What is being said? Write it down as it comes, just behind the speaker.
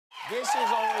This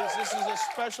is a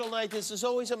special night. This is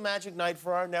always a magic night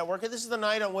for our network. And this is the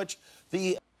night on which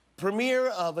the premiere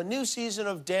of a new season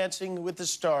of Dancing with the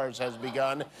Stars has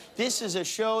begun. This is a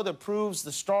show that proves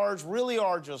the stars really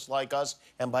are just like us.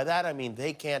 And by that, I mean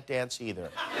they can't dance either.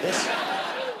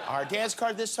 Our dance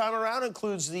card this time around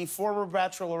includes the former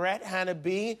Bachelorette, Hannah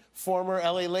B., former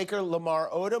LA Laker, Lamar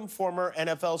Odom, former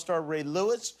NFL star Ray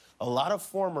Lewis, a lot of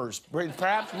formers.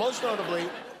 Perhaps most notably,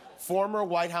 former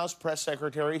White House press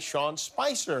secretary Sean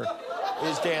Spicer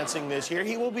is dancing this year.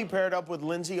 He will be paired up with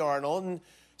Lindsay Arnold. And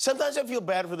sometimes I feel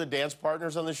bad for the dance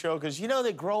partners on the show because, you know,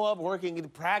 they grow up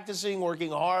practicing,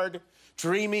 working hard,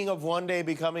 dreaming of one day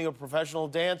becoming a professional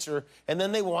dancer, and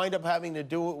then they wind up having to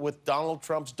do it with Donald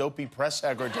Trump's dopey press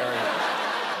secretary.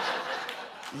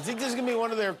 You think this is going to be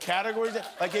one of their categories?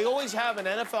 Like, they always have an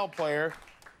NFL player.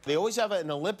 They always have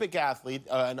an Olympic athlete,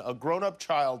 a grown-up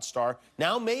child star.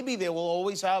 Now maybe they will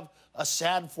always have a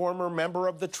sad former member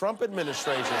of the Trump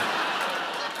administration.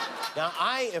 Now,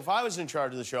 if I was in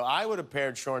charge of the show, I would have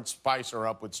paired Sean Spicer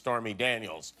up with Stormy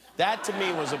Daniels. That, to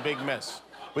me, was a big miss.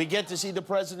 We get to see the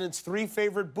president's 3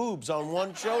 favorite boobs on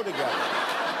one show together.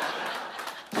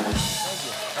 Thank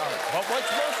you. All right. But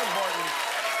what's most important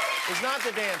is not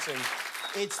the dancing.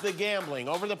 It's the gambling.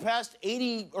 Over the past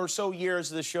 80 or so years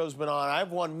the show's been on,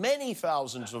 I've won many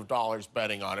thousands of dollars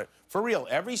betting on it. For real,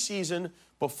 every season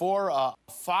before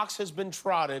Fox has been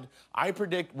trotted, I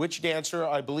predict which dancer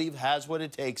I believe has what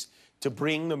it takes to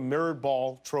bring the mirrored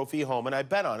ball trophy home, and I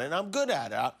bet on it, and I'm good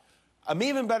at it. I'm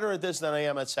even better at this than I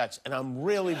am at sex, and I'm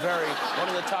really one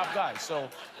of the top guys. So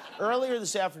earlier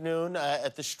this afternoon,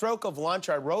 at the stroke of lunch,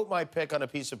 I wrote my pick on a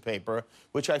piece of paper,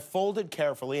 which I folded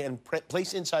carefully and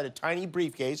placed inside a tiny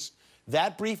briefcase.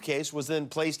 That briefcase was then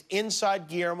placed inside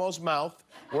Guillermo's mouth,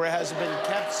 where it has been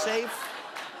kept safe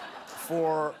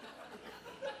for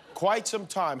quite some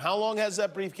time. How long has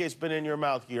that briefcase been in your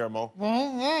mouth, Guillermo?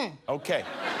 Okay.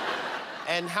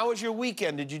 And how was your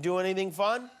weekend? Did you do anything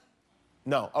fun?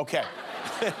 No. Okay.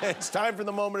 It's time for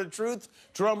the moment of truth.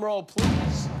 Drum roll,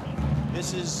 please.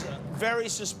 This is very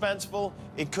suspenseful.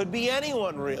 It could be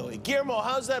anyone, really. Guillermo,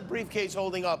 how's that briefcase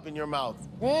holding up in your mouth?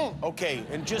 Okay,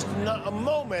 in just a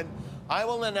moment, I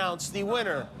will announce the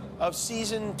winner of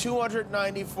season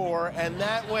 294, and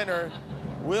that winner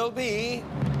will be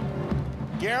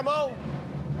Guillermo.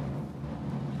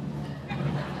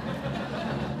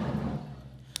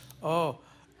 Oh,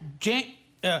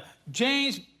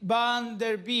 James Van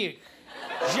Der Beek.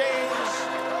 James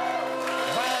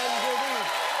Van Der Beek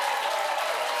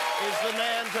is the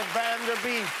man to Van Der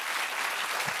Beek.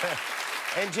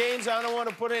 And James, I don't want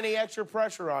to put any extra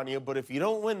pressure on you, but if you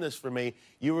don't win this for me,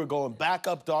 you are going back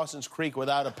up Dawson's Creek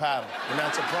without a paddle, and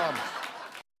that's a promise.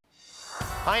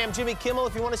 Hi, I'm Jimmy Kimmel.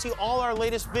 If you want to see all our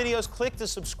latest videos, click the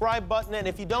subscribe button, and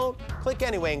if you don't, click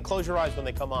anyway and close your eyes when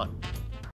they come on.